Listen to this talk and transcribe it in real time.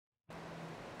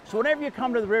So whenever you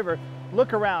come to the river,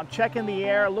 look around, check in the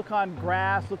air, look on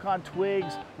grass, look on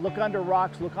twigs, look under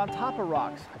rocks, look on top of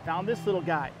rocks. I found this little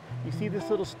guy. You see this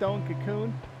little stone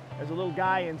cocoon? There's a little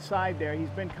guy inside there. He's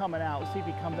been coming out. Let's see if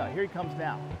he comes out. Here he comes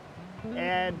now.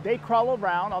 And they crawl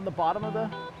around on the bottom of the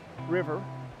river,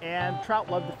 and trout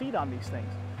love to feed on these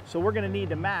things. So we're going to need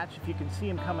to match, if you can see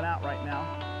him coming out right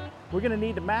now, we're going to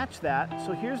need to match that.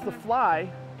 So here's the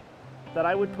fly that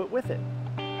I would put with it.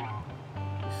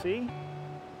 You see?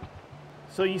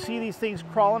 So you see these things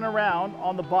crawling around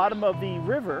on the bottom of the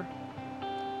river,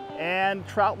 and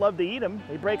trout love to eat them.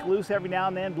 They break loose every now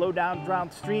and then, blow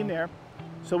downstream there.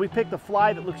 So we pick the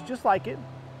fly that looks just like it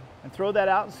and throw that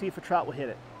out and see if a trout will hit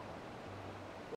it.